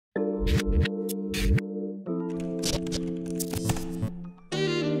How's it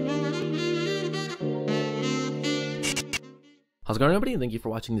going, everybody? Thank you for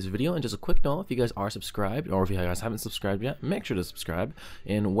watching this video. And just a quick note, if you guys are subscribed, or if you guys haven't subscribed yet, make sure to subscribe.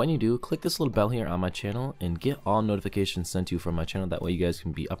 And when you do, click this little bell here on my channel and get all notifications sent to you from my channel. That way you guys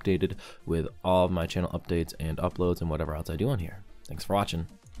can be updated with all of my channel updates and uploads and whatever else I do on here. Thanks for watching.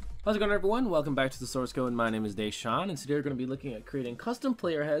 How's it going, everyone? Welcome back to the source code. My name is Deshawn, and today we're going to be looking at creating custom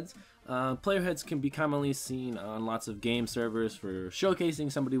player heads. Player heads can be commonly seen on lots of game servers for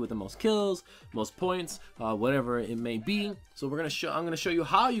showcasing somebody with the most kills, most points, whatever it may be. So I'm going to show you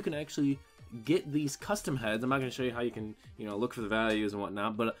how you can actually get these custom heads. I'm not going to show you how you can, look for the values and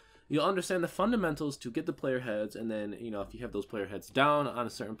whatnot, but you'll understand the fundamentals to get the player heads. And then, if you have those player heads down on a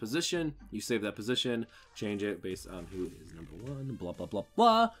certain position, you save that position, change it based on who is number one, blah blah blah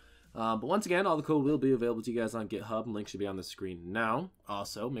blah. But once again, all the code will be available to you guys on GitHub. Link should be on the screen now.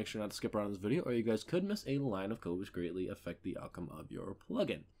 Also, make sure not to skip around this video, or you guys could miss a line of code which greatly affect the outcome of your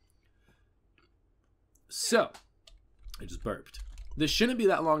plugin. So, I just burped. This shouldn't be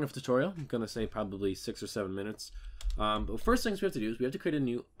that long of a tutorial. I'm going to say probably 6 or 7 minutes. But first things we have to do is we have to create a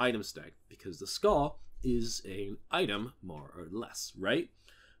new item stack, because the skull is an item, more or less, right?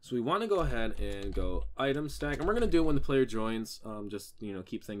 So we want to go ahead and go item stack, and we're going to do it when the player joins, just,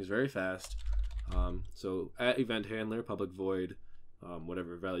 keep things very fast. So at event handler, public void,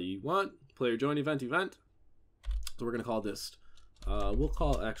 whatever value you want, player join event. So we're going to call this, we'll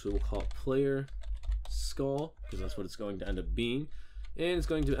call it player skull, because that's what it's going to end up being. And it's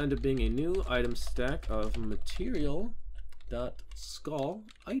going to end up being a new item stack of material dot skull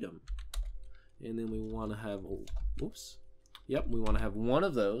item. And then we want to have, yep, we want to have one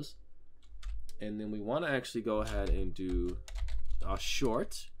of those, and then we want to actually go ahead and do a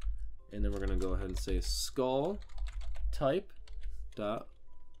short, and then we're going to go ahead and say skull type dot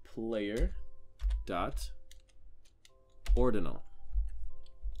player dot ordinal.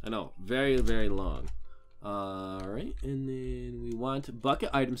 I know, very, very long. All right, and then we want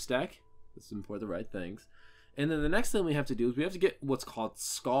bucket item stack. Let's import the right things. And then the next thing we have to do is we have to get what's called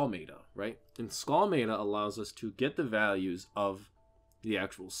skull meta, right? And skull meta allows us to get the values of the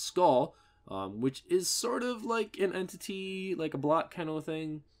actual skull, which is sort of like an entity, like a block kind of a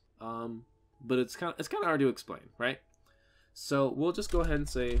thing, but it's kind of hard to explain, right? So we'll just go ahead and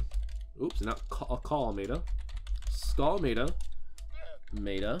say, call meta, skull meta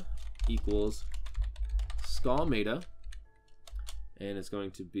equals skull meta, and it's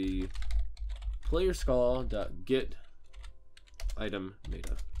going to be player skull dot get item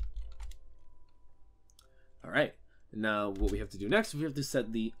meta. All right, now what we have to do next, we have to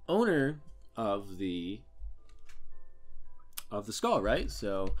set the owner of the skull, right?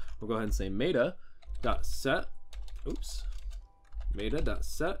 So we'll go ahead and say meta dot set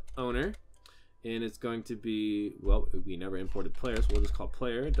owner, and it's going to be, well, we never imported players, so we'll just call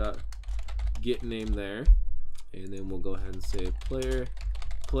player dot get name there, and then we'll go ahead and say player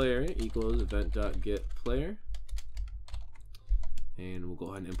equals event.getPlayer, and we'll go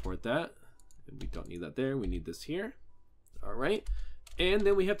ahead and import that. And we don't need that there, we need this here. All right, and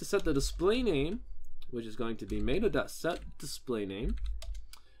then we have to set the display name, which is going to be meta.setDisplayName.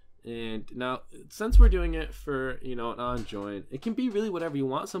 And now, since we're doing it for an on join, it can be really whatever you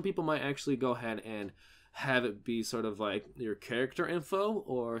want. Some people might actually go ahead and have it be sort of like your character info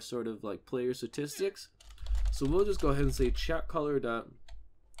or sort of like player statistics. So we'll just go ahead and say chat color dot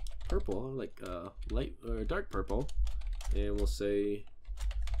purple, like light or dark purple, and we'll say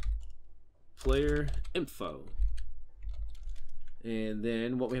player info. And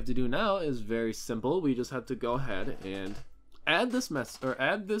then what we have to do now is very simple. We just have to go ahead and add this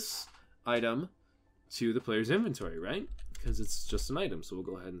item to the player's inventory, right? Because it's just an item. So we'll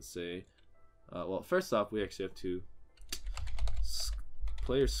go ahead and say, well, first off, we actually have to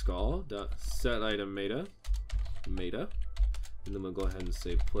player skull dot set item meta, and then we'll go ahead and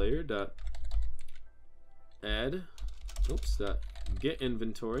say player dot add dot get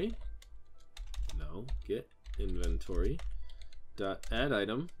inventory dot add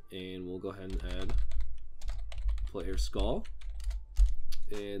item, and we'll go ahead and add player skull.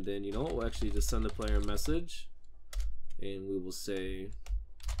 And then we'll actually just send the player a message, and we will say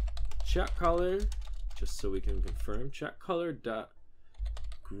chat color, just so we can confirm, chat color dot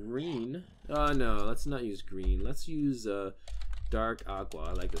green. No, let's not use green, let's use dark aqua.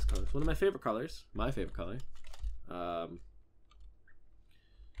 I like this color, it's one of my favorite colors,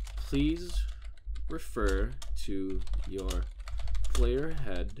 please refer to your player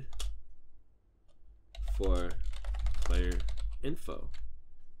head for player info.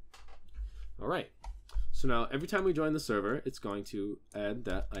 All right, So now every time we join the server, it's going to add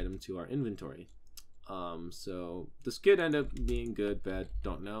that item to our inventory. So this could end up being good, bad,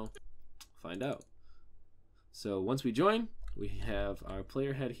 don't know. Find out. So once we join, we have our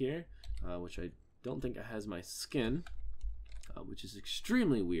player head here, which I don't think it has my skin, which is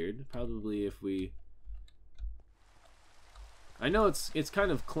extremely weird. Probably if we... I know it's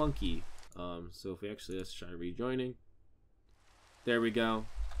kind of clunky, so if we actually, let's try rejoining. There we go.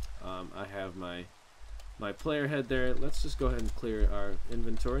 I have my player head there. Let's just go ahead and clear our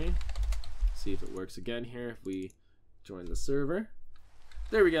inventory. See if it works again here if we join the server.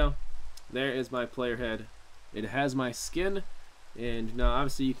 There we go. There is my player head. It has my skin, and now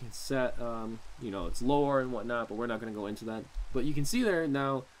obviously you can set you know, it's lore and whatnot, but we're not going to go into that. But you can see there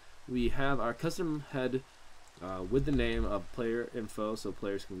now we have our custom head with the name of player info, so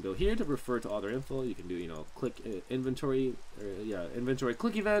players can go here to refer to all their info. You can do, you know, click inventory, or inventory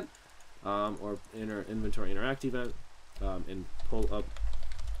click event, or inventory interact event, and pull up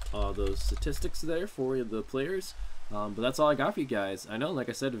all those statistics there for the players. But that's all I got for you guys. I know, like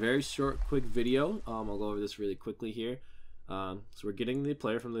I said, very short, quick video. I'll go over this really quickly here. So we're getting the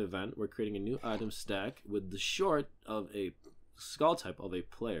player from the event. We're creating a new item stack with the short of a skull type of a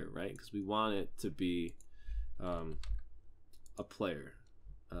player, right? Because we want it to be a player.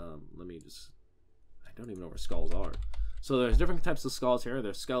 Let me just... I don't even know where skulls are. So there's different types of skulls here.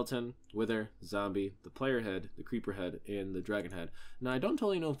 There's skeleton, wither, zombie, the player head, the creeper head, and the dragon head. Now I don't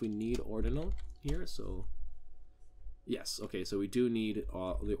totally know if we need ordinal here, so yes, okay, so we do need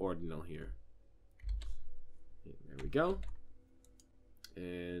the ordinal here. There we go.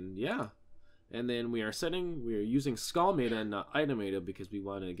 And yeah, and then we are using skull meta and not item meta because we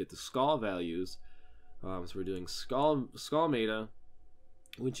want to get the skull values. So we're doing skull meta,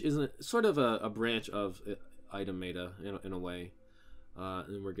 which is sort of a branch of item meta in a way.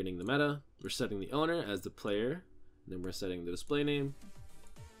 And we're getting the meta. We're setting the owner as the player. Then we're setting the display name.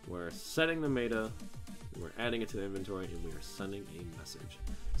 We're setting the meta. We're adding it to the inventory, and we are sending a message.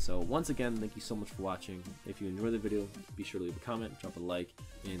 So once again, thank you so much for watching. If you enjoyed the video, be sure to leave a comment, drop a like,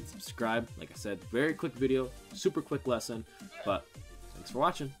 and subscribe. Like I said, very quick video, super quick lesson, but thanks for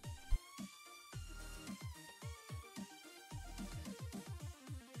watching.